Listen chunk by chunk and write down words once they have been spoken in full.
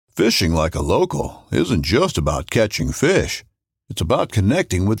Fishing like a local isn't just about catching fish. It's about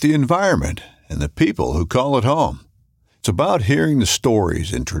connecting with the environment and the people who call it home. It's about hearing the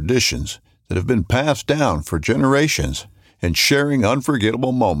stories and traditions that have been passed down for generations and sharing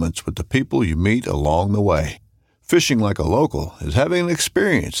unforgettable moments with the people you meet along the way. Fishing like a local is having an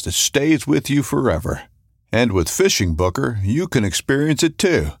experience that stays with you forever. And with Fishing Booker, you can experience it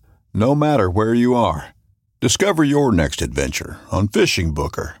too, no matter where you are. Discover your next adventure on Fishing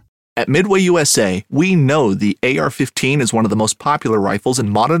Booker. At Midway USA, we know the AR-15 is one of the most popular rifles in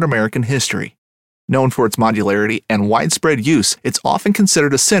modern American history. Known for its modularity and widespread use, it's often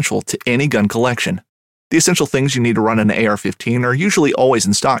considered essential to any gun collection. The essential things you need to run an AR-15 are usually always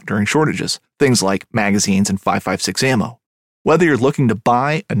in stock during shortages, things like magazines and 5.56 ammo. Whether you're looking to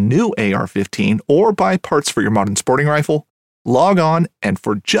buy a new AR-15 or buy parts for your modern sporting rifle, log on and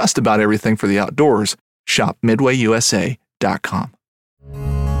for just about everything for the outdoors, shop MidwayUSA.com.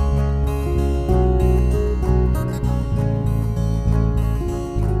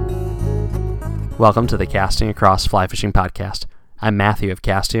 Welcome to the Casting Across Fly Fishing Podcast. I'm Matthew of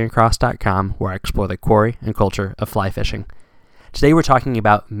CastingAcross.com, where I explore the quarry and culture of fly fishing. Today we're talking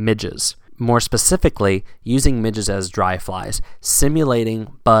about midges, more specifically using midges as dry flies,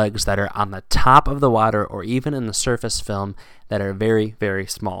 simulating bugs that are on the top of the water or even in the surface film that are very, very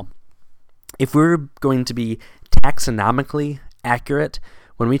small. If we're going to be taxonomically accurate,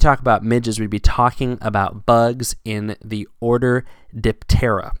 when we talk about midges, we'd be talking about bugs in the order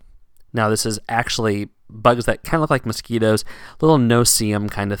Diptera. Now, this is actually bugs that kind of look like mosquitoes, little no-see-em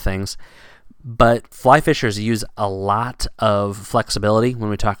kind of things. But fly fishers use a lot of flexibility when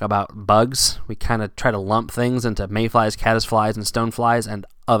we talk about bugs. We kind of try to lump things into mayflies, caddisflies, and stoneflies and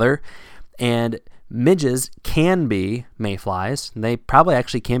other. And midges can be mayflies. They probably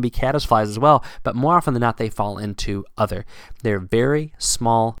actually can be caddisflies as well, but more often than not, they fall into other. They're very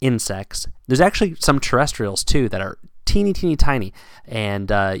small insects. There's actually some terrestrials, too, that are teeny tiny,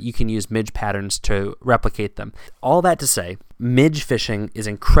 and you can use midge patterns to replicate them. All that to say, midge fishing is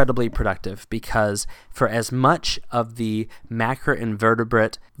incredibly productive because for as much of the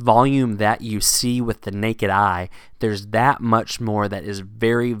macroinvertebrate volume that you see with the naked eye, there's that much more that is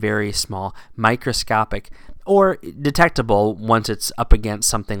very, very small, microscopic, or detectable once it's up against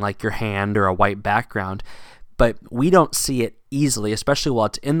something like your hand or a white background. But we don't see it easily, especially while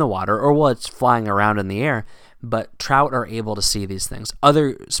it's in the water or while it's flying around in the air. But trout are able to see these things.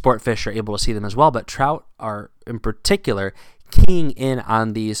 Other sport fish are able to see them as well, but trout are, in particular, keying in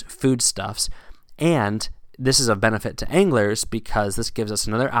on these foodstuffs. And this is of benefit to anglers because this gives us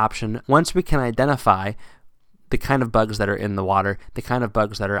another option. Once we can identify the kind of bugs that are in the water, the kind of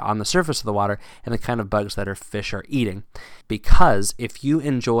bugs that are on the surface of the water, and the kind of bugs that our fish are eating. Because if you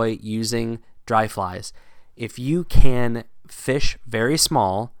enjoy using dry flies, if you can fish very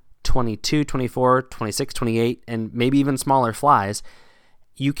small, 22, 24, 26, 28, and maybe even smaller flies,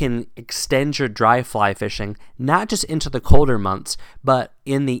 you can extend your dry fly fishing not just into the colder months, but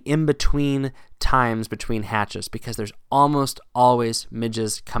in the in-between times between hatches, because there's almost always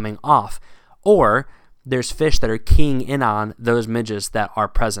midges coming off. Or there's fish that are keying in on those midges that are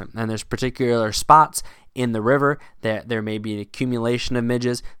present. And there's particular spots in the river that there may be an accumulation of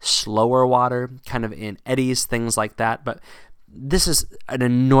midges, slower water, kind of in eddies, things like that. But this is an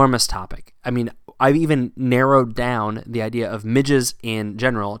enormous topic. I mean, I've even narrowed down the idea of midges in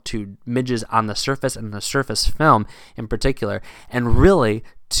general to midges on the surface and the surface film in particular. And really,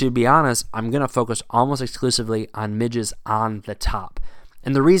 to be honest, I'm going to focus almost exclusively on midges on the top.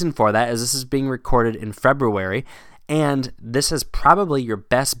 And the reason for that is this is being recorded in February, and this is probably your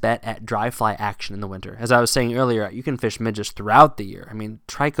best bet at dry fly action in the winter. As I was saying earlier, you can fish midges throughout the year. I mean,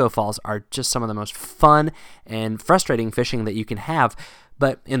 trichophiles are just some of the most fun and frustrating fishing that you can have.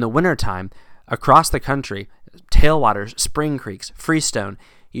 But in the wintertime, across the country, tailwaters, spring creeks, freestone,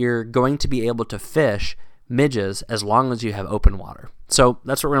 you're going to be able to fish midges as long as you have open water. So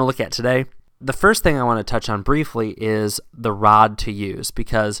that's what we're going to look at today. The first thing I want to touch on briefly is the rod to use,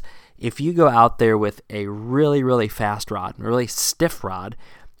 because if you go out there with a really, really fast rod, a really stiff rod,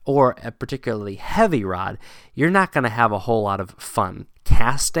 or a particularly heavy rod, you're not going to have a whole lot of fun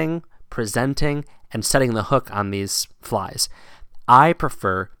casting, presenting, and setting the hook on these flies. I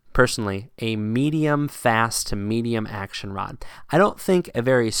prefer, personally, a medium fast to medium action rod. I don't think a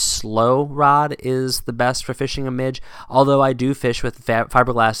very slow rod is the best for fishing a midge, although I do fish with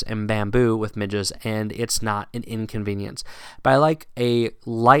fiberglass and bamboo with midges, and it's not an inconvenience. But I like a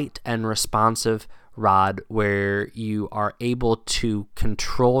light and responsive rod where you are able to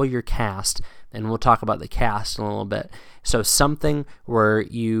control your cast and we'll talk about the cast in a little bit. So something where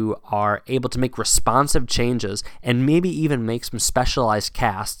you are able to make responsive changes and maybe even make some specialized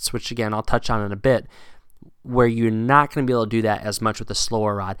casts, which again I'll touch on in a bit, where you're not going to be able to do that as much with a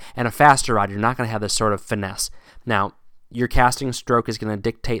slower rod. And a faster rod, you're not going to have this sort of finesse. Now, your casting stroke is going to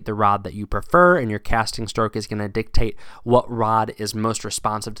dictate the rod that you prefer, and your casting stroke is going to dictate what rod is most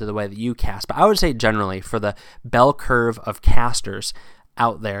responsive to the way that you cast. But I would say generally, for the bell curve of casters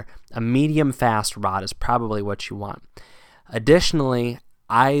out there, a medium fast rod is probably what you want. Additionally,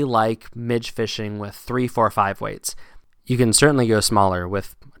 I like midge fishing with 3, 4, 5 weights. You can certainly go smaller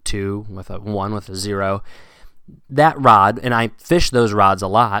with 2, with a 1, with a 0. That rod, and I fish those rods a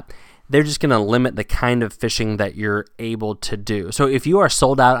lot, they're just going to limit the kind of fishing that you're able to do. So if you are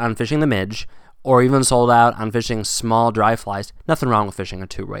sold out on fishing the midge, or even sold out on fishing small dry flies, nothing wrong with fishing a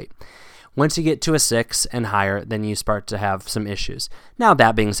 2 weight. Once you get to a 6 and higher, then you start to have some issues. Now,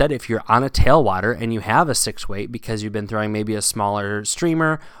 that being said, if you're on a tailwater and you have a 6 weight because you've been throwing maybe a smaller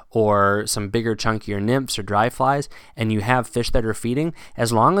streamer or some bigger, chunkier nymphs or dry flies, and you have fish that are feeding,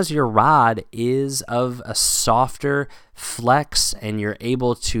 as long as your rod is of a softer flex and you're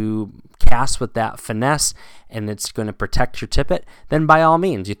able to cast with that finesse and it's going to protect your tippet, then by all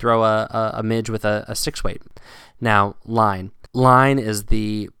means, you throw a midge with a 6 weight. Now, line. Line is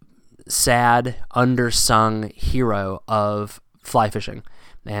the sad, undersung hero of fly fishing.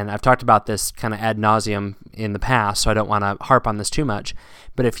 And I've talked about this kind of ad nauseum in the past, so I don't want to harp on this too much.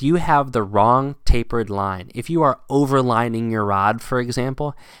 But if you have the wrong tapered line, if you are overlining your rod, for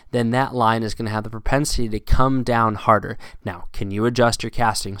example, then that line is going to have the propensity to come down harder. Now, can you adjust your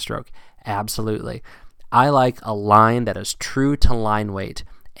casting stroke? Absolutely. I like a line that is true to line weight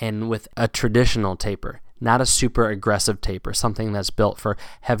and with a traditional taper, not a super aggressive taper, something that's built for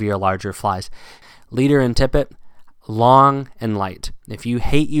heavier, larger flies. Leader and tippet, long and light. If you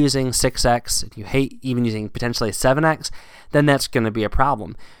hate using 6X, if you hate even using potentially 7X, then that's going to be a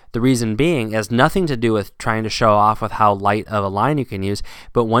problem. The reason being has nothing to do with trying to show off with how light of a line you can use,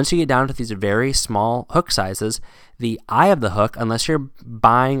 but once you get down to these very small hook sizes, the eye of the hook, unless you're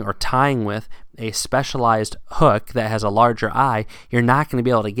buying or tying with a specialized hook that has a larger eye, you're not going to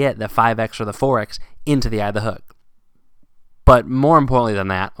be able to get the 5X or the 4X into the eye of the hook. But more importantly than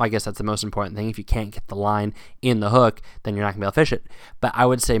that, I guess that's the most important thing. If you can't get the line in the hook, then you're not going to be able to fish it. But I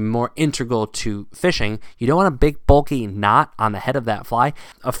would say more integral to fishing, you don't want a big bulky knot on the head of that fly.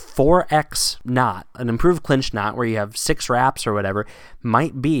 A 4X knot, an improved clinch knot where you have 6 wraps or whatever,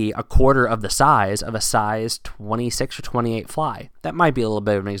 might be a quarter of the size of a size 26 or 28 fly. That might be a little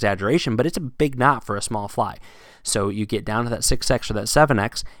bit of an exaggeration, but it's a big knot for a small fly. So you get down to that 6X or that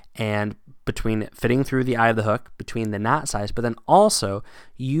 7X, and between fitting through the eye of the hook, between the knot size, but then also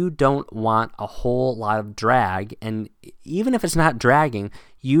you don't want a whole lot of drag, and even if it's not dragging,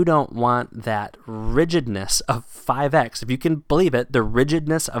 you don't want that rigidness of 5X, if you can believe it, the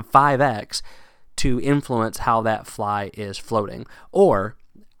rigidness of 5X to influence how that fly is floating. Or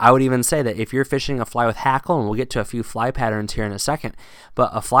I would even say that if you're fishing a fly with hackle, and we'll get to a few fly patterns here in a second,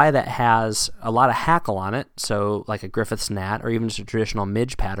 but a fly that has a lot of hackle on it, so like a Griffith's gnat or even just a traditional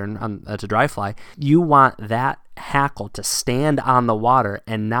midge pattern that's a dry fly, you want that hackle to stand on the water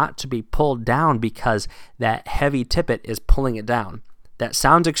and not to be pulled down because that heavy tippet is pulling it down. That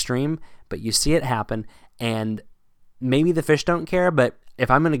sounds extreme, but you see it happen, and maybe the fish don't care, but if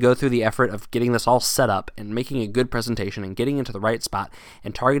I'm going to go through the effort of getting this all set up and making a good presentation and getting into the right spot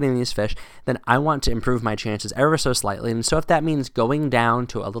and targeting these fish, then I want to improve my chances ever so slightly. And so if that means going down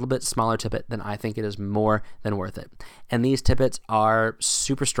to a little bit smaller tippet, then I think it is more than worth it. And these tippets are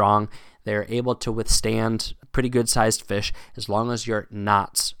super strong. They're able to withstand pretty good sized fish as long as your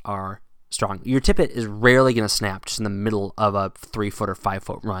knots are strong. Your tippet is rarely going to snap just in the middle of a 3-foot or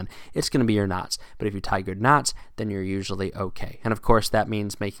 5-foot run. It's going to be your knots. But if you tie good knots, then you're usually okay. And of course, that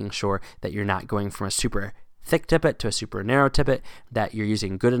means making sure that you're not going from a super thick tippet to a super narrow tippet, that you're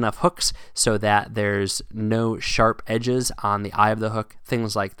using good enough hooks so that there's no sharp edges on the eye of the hook,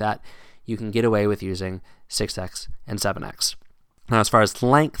 things like that. You can get away with using 6X and 7X. Now, as far as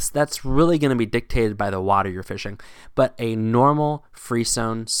lengths, that's really going to be dictated by the water you're fishing. But a normal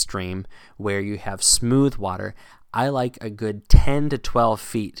free-zone stream where you have smooth water, I like a good 10 to 12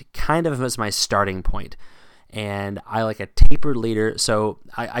 feet, kind of as my starting point. And I like a tapered leader, so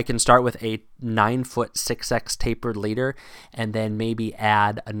I can start with a 9-foot 6X tapered leader and then maybe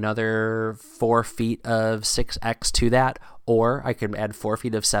add another 4 feet of 6X to that, or I can add 4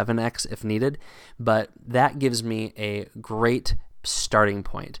 feet of 7X if needed. But that gives me a great starting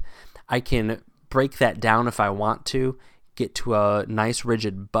point. I can break that down if I want to, get to a nice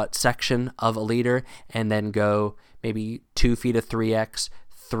rigid butt section of a leader, and then go maybe 2 feet of 3X,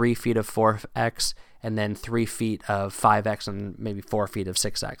 3 feet of 4X, and then 3 feet of 5X, and maybe 4 feet of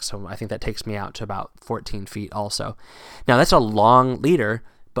 6X. So I think that takes me out to about 14 feet also. Now that's a long leader,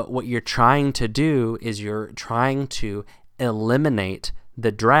 but what you're trying to do is you're trying to eliminate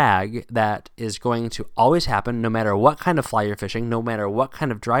the drag that is going to always happen no matter what kind of fly you're fishing, no matter what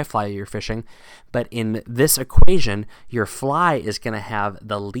kind of dry fly you're fishing. But in this equation, your fly is going to have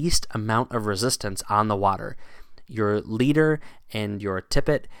the least amount of resistance on the water. Your leader and your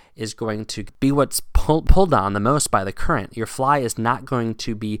tippet is going to be what's pulled on the most by the current. Your fly is not going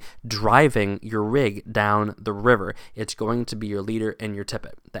to be driving your rig down the river. It's going to be your leader and your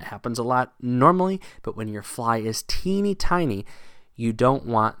tippet. That happens a lot normally, but when your fly is teeny tiny, you don't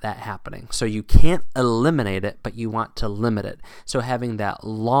want that happening. So you can't eliminate it, but you want to limit it. So having that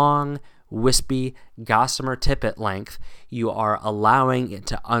long, wispy gossamer tippet length, you are allowing it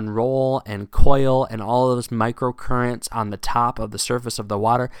to unroll and coil, and all those microcurrents on the top of the surface of the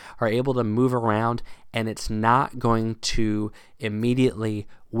water are able to move around, and it's not going to immediately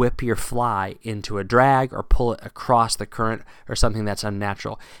whip your fly into a drag or pull it across the current or something that's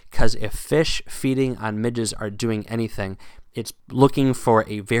unnatural. Because if fish feeding on midges are doing anything, it's looking for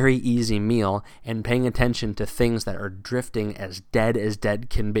a very easy meal and paying attention to things that are drifting as dead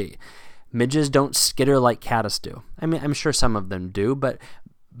can be. Midges don't skitter like caddis do. I mean, I'm sure some of them do, but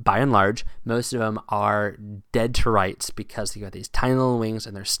by and large, most of them are dead to rights because they got these tiny little wings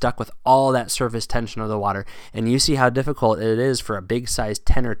and they're stuck with all that surface tension of the water. And you see how difficult it is for a big size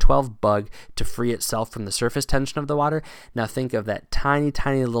 10 or 12 bug to free itself from the surface tension of the water. Now think of that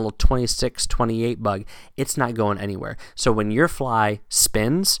tiny little 26, 28 bug. It's not going anywhere. So when your fly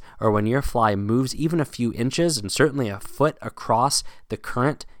spins or when your fly moves even a few inches and certainly a foot across the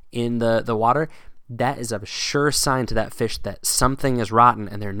current in the water, that is a sure sign to that fish that something is rotten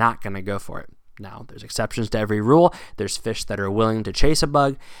and they're not going to go for it. Now, there's exceptions to every rule. There's fish that are willing to chase a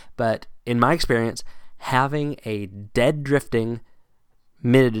bug, but in my experience, having a dead drifting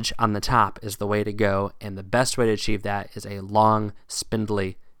midge on the top is the way to go, and the best way to achieve that is a long,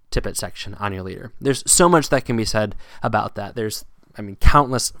 spindly tippet section on your leader. There's so much that can be said about that. There's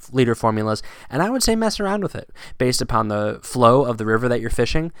countless leader formulas, and I would say mess around with it based upon the flow of the river that you're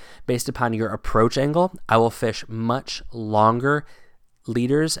fishing, based upon your approach angle. I will fish much longer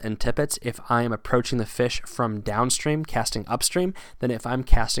leaders and tippets if I am approaching the fish from downstream, casting upstream, than if I'm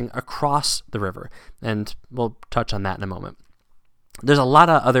casting across the river, and we'll touch on that in a moment. There's a lot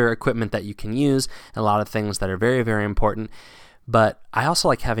of other equipment that you can use, and a lot of things that are very, very important, but I also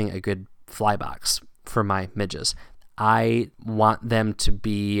like having a good fly box for my midges. I want them to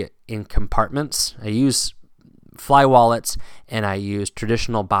be in compartments. I use fly wallets and I use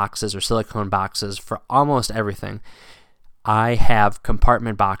traditional boxes or silicone boxes for almost everything. I have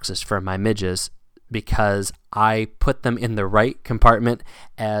compartment boxes for my midges because I put them in the right compartment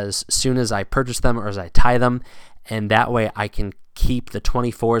as soon as I purchase them or as I tie them, and that way I can keep the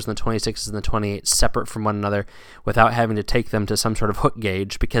 24s and the 26s and the 28s separate from one another without having to take them to some sort of hook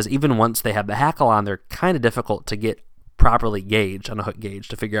gauge, because even once they have the hackle on, they're kind of difficult to get properly gauged on a hook gauge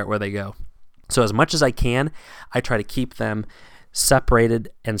to figure out where they go. So as much as I can, I try to keep them separated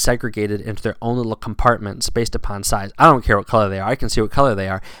and segregated into their own little compartments based upon size. I don't care what color they are. I can see what color they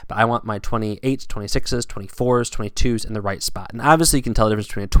are, but I want my 28s, 26s, 24s, 22s in the right spot. And obviously you can tell the difference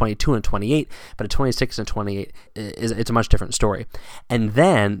between a 22 and a 28, but a 26 and a 28, it's a much different story. And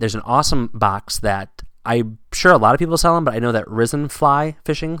then there's an awesome box that I'm sure a lot of people sell them, but I know that Risen Fly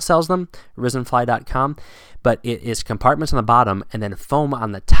Fishing sells them, risenfly.com, but it is compartments on the bottom and then foam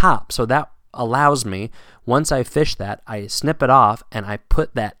on the top. So that allows me, once I fish that, I snip it off and I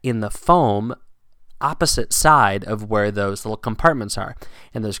put that in the foam opposite side of where those little compartments are.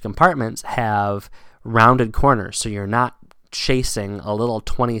 And those compartments have rounded corners, so you're not chasing a little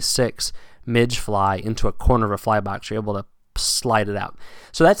 26 midge fly into a corner of a fly box. You're able to slide it out.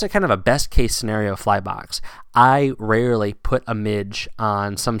 So that's a kind of a best case scenario fly box. I rarely put a midge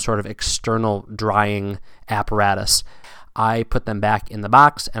on some sort of external drying apparatus. I put them back in the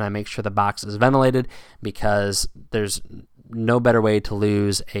box and I make sure the box is ventilated, because there's no better way to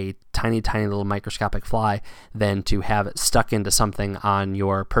lose a tiny little microscopic fly than to have it stuck into something on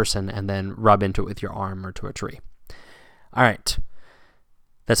your person and then rub into it with your arm or to a tree. All right.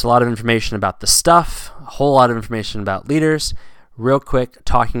 That's a lot of information about the stuff, a whole lot of information about leaders. Real quick,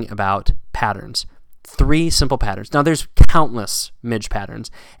 talking about patterns. 3 simple patterns. Now, there's countless midge patterns,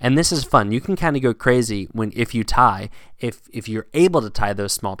 and this is fun. You can kind of go crazy if you tie, if you're able to tie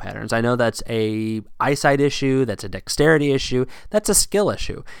those small patterns. I know that's a eyesight issue, that's a dexterity issue, that's a skill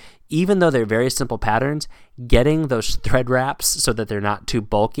issue. even though they're very simple patterns, getting those thread wraps so that they're not too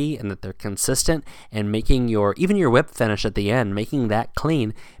bulky and that they're consistent, and making even your whip finish at the end, making that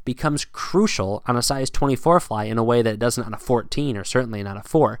clean, becomes crucial on a size 24 fly in a way that it doesn't on a 14 or certainly not a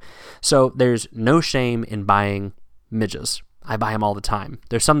 4. So there's no shame in buying midges. I buy them all the time.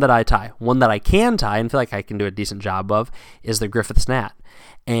 There's some that I tie. One that I can tie and feel like I can do a decent job of is the Griffith's Gnat.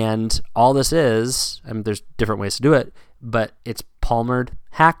 And all this is, there's different ways to do it, but it's palmered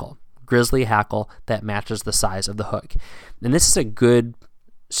hackle. Grizzly hackle that matches the size of the hook. And this is a good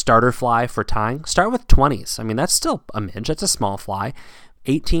starter fly for tying. Start with 20s. That's still a midge. That's a small fly.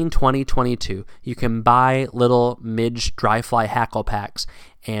 18, 20, 22. You can buy little midge dry fly hackle packs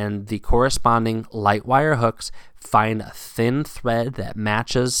and the corresponding light wire hooks. Find a thin thread that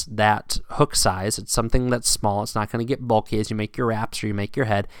matches that hook size. It's something that's small. It's not going to get bulky as you make your wraps or you make your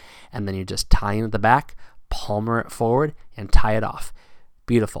head. And then you just tie in at the back, palmer it forward, and tie it off.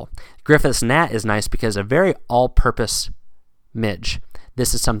 Beautiful. Griffith's Gnat is nice because a very all-purpose midge.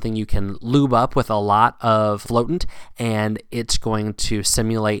 This is something you can lube up with a lot of floatant, and it's going to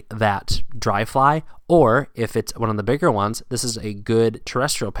simulate that dry fly. Or if it's one of the bigger ones, this is a good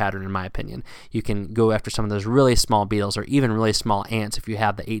terrestrial pattern in my opinion. You can go after some of those really small beetles or even really small ants if you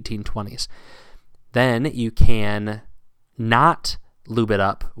have the 1820s. Then you can not lube it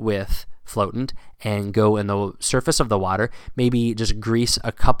up with floatant and go in the surface of the water, maybe just grease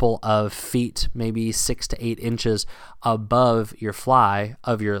a couple of feet, maybe 6 to 8 inches above your fly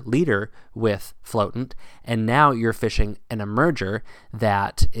of your leader with floatant, and now you're fishing an emerger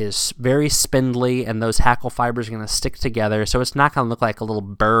that is very spindly, and those hackle fibers are going to stick together, so it's not going to look like a little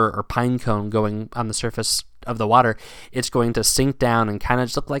burr or pine cone going on the surface of the water. It's going to sink down and kind of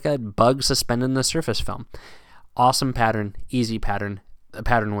just look like a bug suspended in the surface film. Awesome pattern, easy pattern, a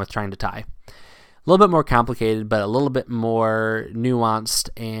pattern worth trying to tie. A little bit more complicated, but a little bit more nuanced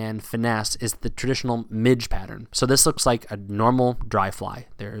and finesse is the traditional midge pattern. So this looks like a normal dry fly.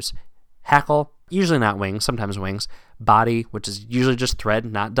 There's hackle, usually not wings, sometimes wings, body, which is usually just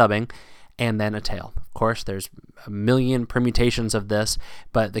thread, not dubbing, and then a tail. Of course, there's a million permutations of this,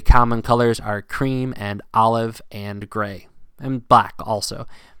 but the common colors are cream and olive and gray, and black also,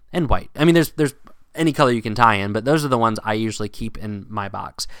 and white. There's any color you can tie in, but those are the ones I usually keep in my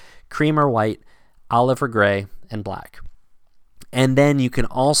box. Cream or white, olive or gray, and black. And then you can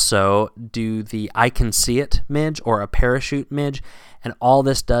also do the I Can See It midge or a parachute midge, and all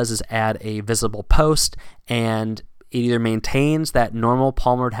this does is add a visible post, and it either maintains that normal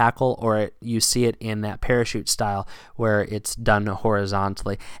palmered hackle or you see it in that parachute style where it's done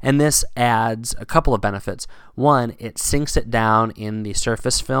horizontally. And this adds a couple of benefits. One, it sinks it down in the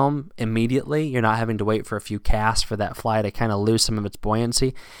surface film immediately. You're not having to wait for a few casts for that fly to kind of lose some of its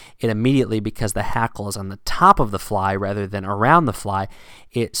buoyancy. It immediately, because the hackle is on the top of the fly rather than around the fly,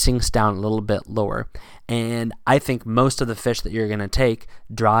 it sinks down a little bit lower. And I think most of the fish that you're going to take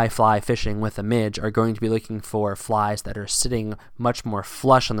dry fly fishing with a midge are going to be looking for flies that are sitting much more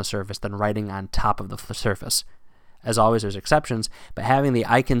flush on the surface than riding on top of the surface. As always, there's exceptions, but having the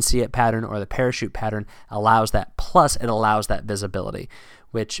I Can See It pattern or the parachute pattern allows that, plus it allows that visibility,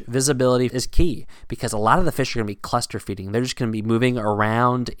 which visibility is key because a lot of the fish are going to be cluster feeding. They're just going to be moving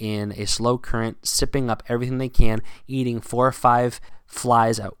around in a slow current, sipping up everything they can, eating 4 or 5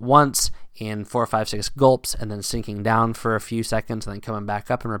 flies at once in 4, 5, 6 gulps, and then sinking down for a few seconds and then coming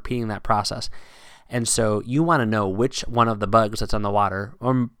back up and repeating that process. And so you want to know which one of the bugs that's on the water,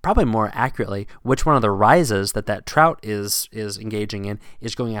 or probably more accurately, which one of the rises that trout is engaging in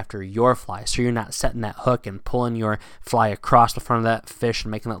is going after your fly. So you're not setting that hook and pulling your fly across the front of that fish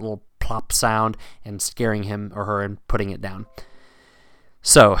and making that little plop sound and scaring him or her and putting it down.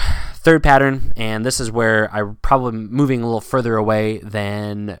 So, third pattern, and this is where I'm probably moving a little further away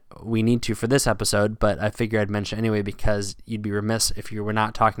than we need to for this episode, but I figure I'd mention anyway because you'd be remiss if you were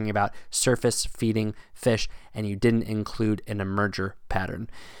not talking about surface feeding fish and you didn't include an emerger pattern.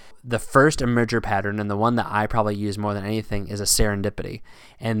 The first emerger pattern, and the one that I probably use more than anything, is a serendipity.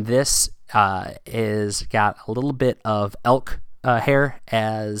 And this is got a little bit of elk hair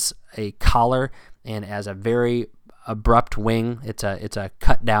as a collar and as a very abrupt wing. It's a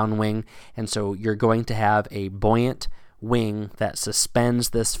cut down wing, and so you're going to have a buoyant wing that suspends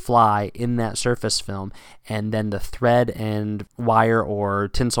this fly in that surface film, and then the thread and wire or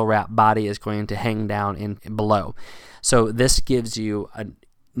tinsel wrap body is going to hang down in below. So this gives you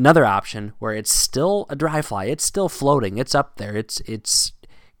another option where it's still a dry fly, it's still floating, it's up there, it's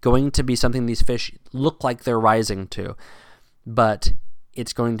going to be something these fish look like they're rising to, but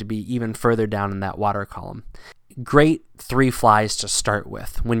it's going to be even further down in that water column. Great 3 flies to start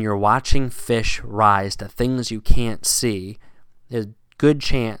with. When you're watching fish rise to things you can't see, a good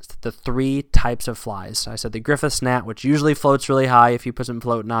chance that the 3 types of flies, I said the Griffith's gnat, which usually floats really high if you put something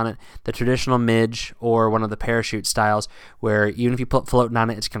floating on it, the traditional midge, or one of the parachute styles, where even if you put floating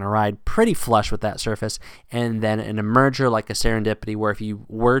on it, it's going to ride pretty flush with that surface, and then an emerger like a serendipity, where if you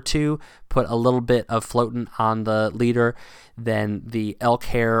were to put a little bit of floating on the leader, then the elk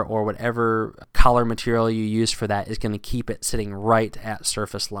hair or whatever collar material you use for that is going to keep it sitting right at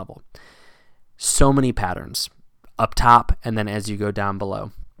surface level. So many patterns up top and then as you go down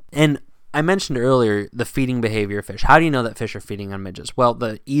below. And I mentioned earlier the feeding behavior of fish. How do you know that fish are feeding on midges? Well,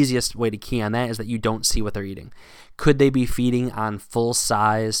 the easiest way to key on that is that you don't see what they're eating. Could they be feeding on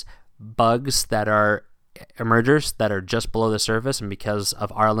full-size bugs that are emergers that are just below the surface, and because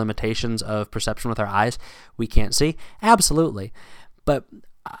of our limitations of perception with our eyes, we can't see? Absolutely. But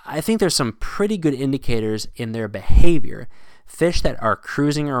I think there's some pretty good indicators in their behavior. Fish that are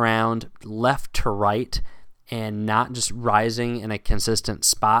cruising around left to right and not just rising in a consistent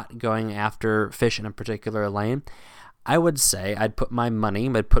spot going after fish in a particular lane, I would say I'd put my money,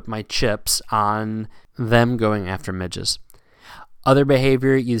 I'd put my chips on them going after midges. Other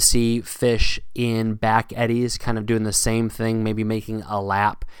behavior, you see fish in back eddies kind of doing the same thing, maybe making a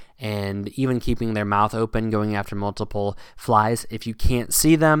lap and even keeping their mouth open, going after multiple flies. If you can't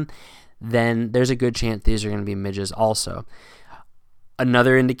see them, then there's a good chance these are going to be midges also.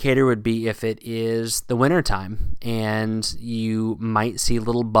 Another indicator would be if it is the wintertime and you might see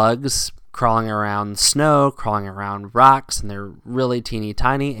little bugs crawling around snow, crawling around rocks, and they're really teeny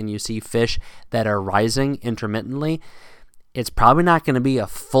tiny, and you see fish that are rising intermittently. It's probably not going to be a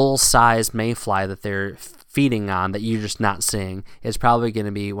full-size mayfly that they're feeding on that you're just not seeing. It's probably going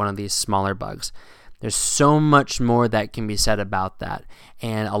to be one of these smaller bugs. There's so much more that can be said about that,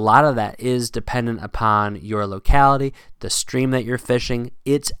 and a lot of that is dependent upon your locality, the stream that you're fishing,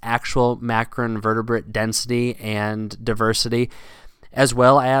 its actual macroinvertebrate density and diversity, as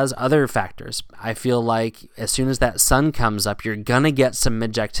well as other factors. I feel like as soon as that sun comes up, you're going to get some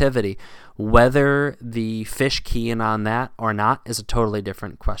midge activity. Whether the fish key in on that or not is a totally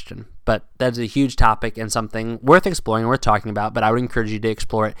different question. But that's a huge topic and something worth exploring, worth talking about, but I would encourage you to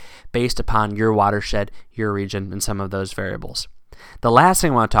explore it based upon your watershed, your region, and some of those variables. The last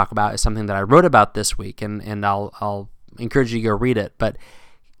thing I want to talk about is something that I wrote about this week, and I'll encourage you to go read it, but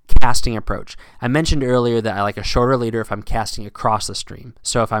casting approach. I mentioned earlier that I like a shorter leader if I'm casting across the stream.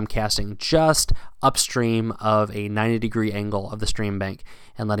 So if I'm casting just upstream of a 90-degree angle of the stream bank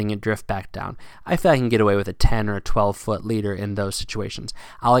and letting it drift back down, I feel I can get away with a 10 or a 12-foot leader in those situations.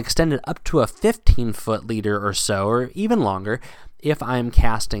 I'll extend it up to a 15-foot leader or so, or even longer, if I'm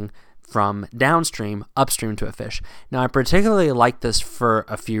casting from downstream upstream to a fish. Now, I particularly like this for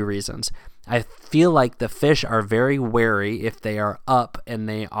a few reasons. I feel like the fish are very wary if they are up and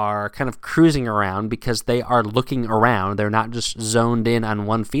they are kind of cruising around, because they are looking around. They're not just zoned in on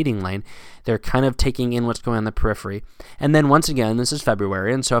one feeding lane. They're kind of taking in what's going on in the periphery. And then once again, this is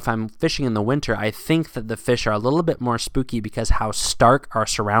February, and so if I'm fishing in the winter, I think that the fish are a little bit more spooky because how stark our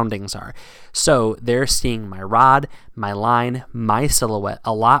surroundings are. So they're seeing my rod, my line, my silhouette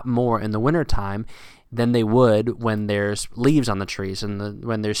a lot more in the wintertime than they would when there's leaves on the trees and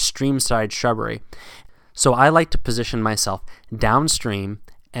when there's streamside shrubbery. So I like to position myself downstream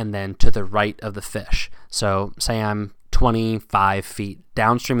and then to the right of the fish. So say I'm 25 feet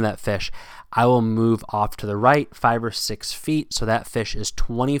downstream of that fish, I will move off to the right 5 or 6 feet, so that fish is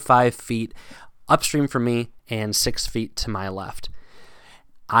 25 feet upstream from me and 6 feet to my left.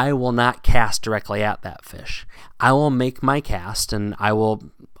 I will not cast directly at that fish. I will make my cast, and I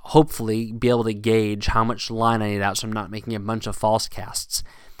will hopefully be able to gauge how much line I need out so I'm not making a bunch of false casts.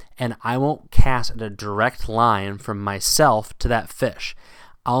 And I won't cast at a direct line from myself to that fish.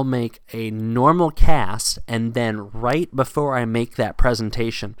 I'll make a normal cast, and then right before I make that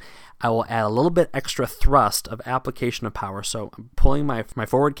presentation, I will add a little bit extra thrust of application of power. So I'm pulling my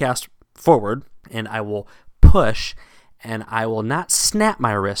forward cast forward, and I will push, and I will not snap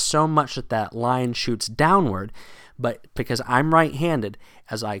my wrist so much that that line shoots downward, but because I'm right-handed,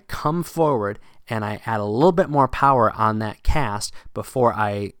 as I come forward and I add a little bit more power on that cast before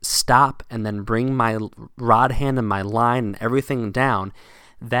I stop and then bring my rod hand and my line and everything down,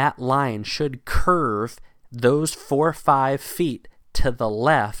 that line should curve those 4 or 5 feet to the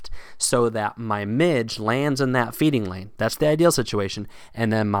left so that my midge lands in that feeding lane. That's the ideal situation.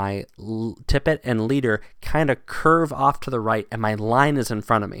 And then my tippet and leader kind of curve off to the right, and my line is in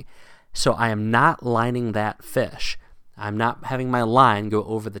front of me. So I am not lining that fish. I'm not having my line go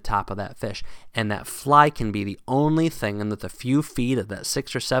over the top of that fish. And that fly can be the only thing, and that the few feet of that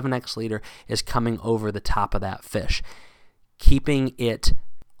 6 or 7x leader is coming over the top of that fish, keeping it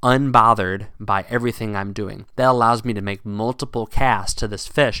unbothered by everything I'm doing. That allows me to make multiple casts to this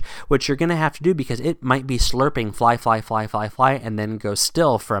fish, which you're going to have to do because it might be slurping fly, and then go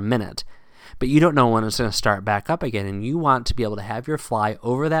still for a minute. But you don't know when it's going to start back up again, and you want to be able to have your fly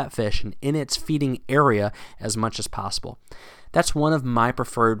over that fish and in its feeding area as much as possible. That's one of my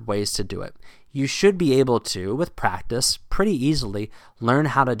preferred ways to do it. You should be able to, with practice, pretty easily learn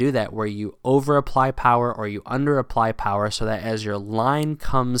how to do that, where you over-apply power or you under-apply power, so that as your line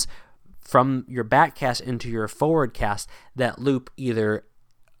comes from your back cast into your forward cast, that loop either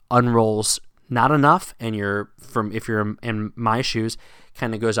unrolls not enough, and if you're in my shoes,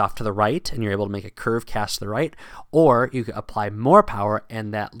 kind of goes off to the right, and you're able to make a curve cast to the right, or you can apply more power,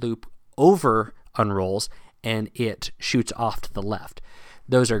 and that loop over unrolls, and it shoots off to the left.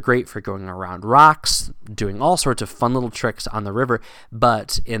 Those are great for going around rocks, doing all sorts of fun little tricks on the river,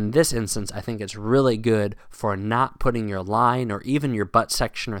 but in this instance, I think it's really good for not putting your line or even your butt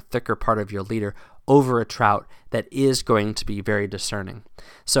section or thicker part of your leader over a trout that is going to be very discerning.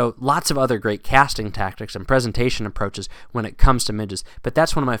 So lots of other great casting tactics and presentation approaches when it comes to midges, but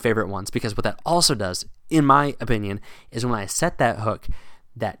that's one of my favorite ones, because what that also does, in my opinion, is when I set that hook,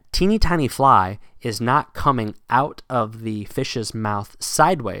 that teeny tiny fly is not coming out of the fish's mouth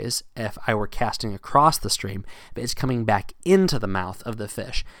sideways if I were casting across the stream, but it's coming back into the mouth of the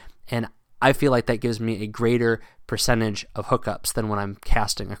fish. And I feel like that gives me a greater percentage of hookups than when I'm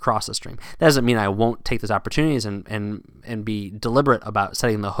casting across the stream. That doesn't mean I won't take those opportunities and be deliberate about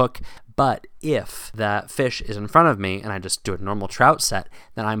setting the hook, but if that fish is in front of me and I just do a normal trout set,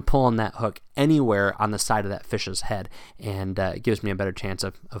 then I'm pulling that hook anywhere on the side of that fish's head, and it gives me a better chance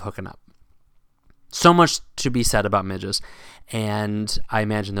of hooking up. So much to be said about midges, and I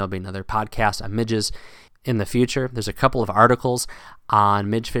imagine there'll be another podcast on midges in the future. There's a couple of articles on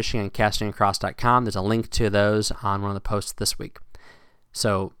midge fishing on castingacross.com. There's a link to those on one of the posts this week.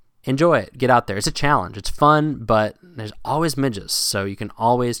 So enjoy it. Get out there. It's a challenge. It's fun, but there's always midges, so you can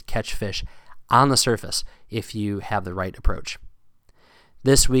always catch fish on the surface if you have the right approach.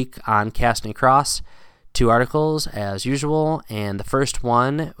 This week on Casting Across, 2 articles as usual, and the first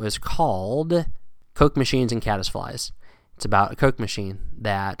one was called Coke Machines and Caddisflies. It's about a Coke machine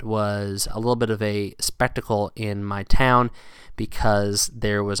that was a little bit of a spectacle in my town because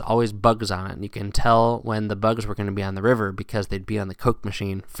there was always bugs on it. And you can tell when the bugs were going to be on the river because they'd be on the Coke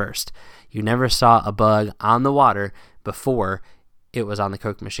machine first. You never saw a bug on the water before it was on the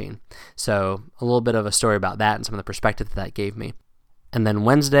Coke machine. So a little bit of a story about that and some of the perspective that gave me. And then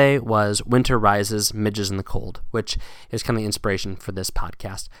Wednesday was Winter Rises, Midges in the Cold, which is kind of the inspiration for this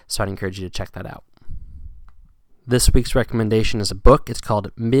podcast. So I'd encourage you to check that out. This week's recommendation is a book. It's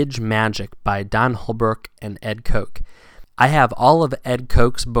called Midge Magic by Don Holbrook and Ed Koch. I have all of Ed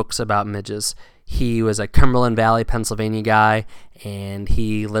Koch's books about midges. He was a Cumberland Valley, Pennsylvania guy, and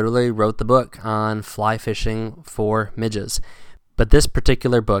he literally wrote the book on fly fishing for midges. But this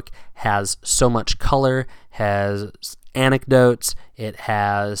particular book has so much color, has anecdotes, it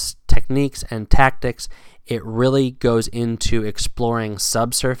has techniques and tactics. It really goes into exploring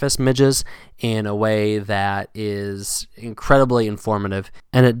subsurface midges in a way that is incredibly informative.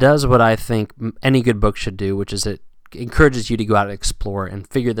 And it does what I think any good book should do, which is it encourages you to go out and explore and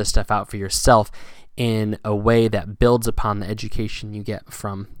figure this stuff out for yourself in a way that builds upon the education you get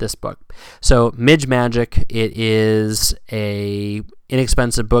from this book. So Midge Magic, it is a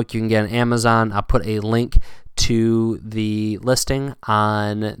inexpensive book you can get on Amazon. I'll put a link to the listing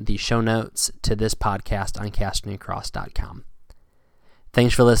on the show notes to this podcast on castingacross.com.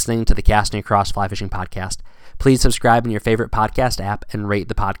 Thanks for listening to the Casting Across Fly Fishing Podcast. Please subscribe in your favorite podcast app and rate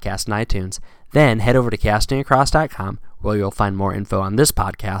the podcast in iTunes. Then head over to castingacross.com where you'll find more info on this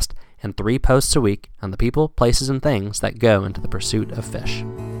podcast and 3 posts a week on the people, places, and things that go into the pursuit of fish.